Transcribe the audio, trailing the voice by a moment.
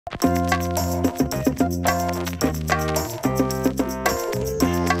A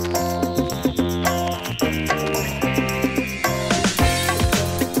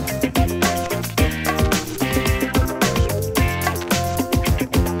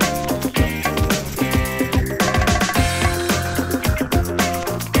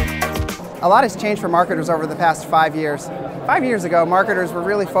lot has changed for marketers over the past 5 years. 5 years ago, marketers were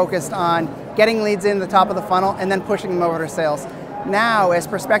really focused on getting leads in the top of the funnel and then pushing them over to sales. Now, as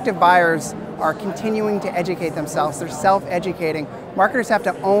prospective buyers are continuing to educate themselves, they're self-educating, marketers have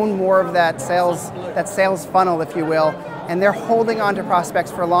to own more of that sales funnel, if you will, and they're holding on to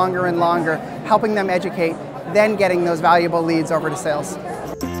prospects for longer and longer, helping them educate, then getting those valuable leads over to sales.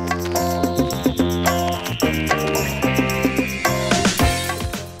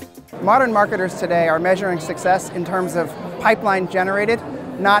 Modern marketers today are measuring success in terms of pipeline generated,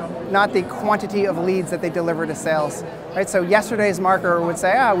 not the quantity of leads that they deliver to sales. Right? So yesterday's marketer would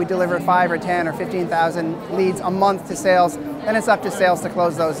say, we delivered 5 or 10 or 15,000 leads a month to sales, then it's up to sales to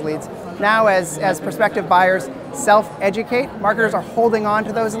close those leads. Now as prospective buyers self-educate, marketers are holding on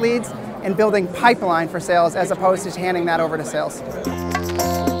to those leads and building pipeline for sales as opposed to handing that over to sales.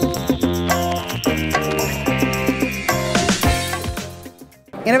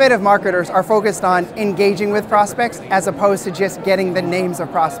 Innovative marketers are focused on engaging with prospects as opposed to just getting the names of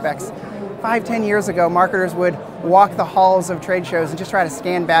prospects. 5-10 years ago, marketers would walk the halls of trade shows and just try to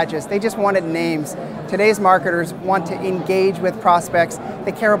scan badges. They just wanted names. Today's marketers want to engage with prospects.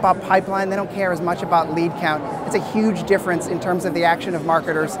 They care about pipeline. They don't care as much about lead count. It's a huge difference in terms of the action of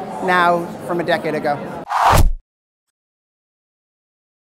marketers now from a decade ago.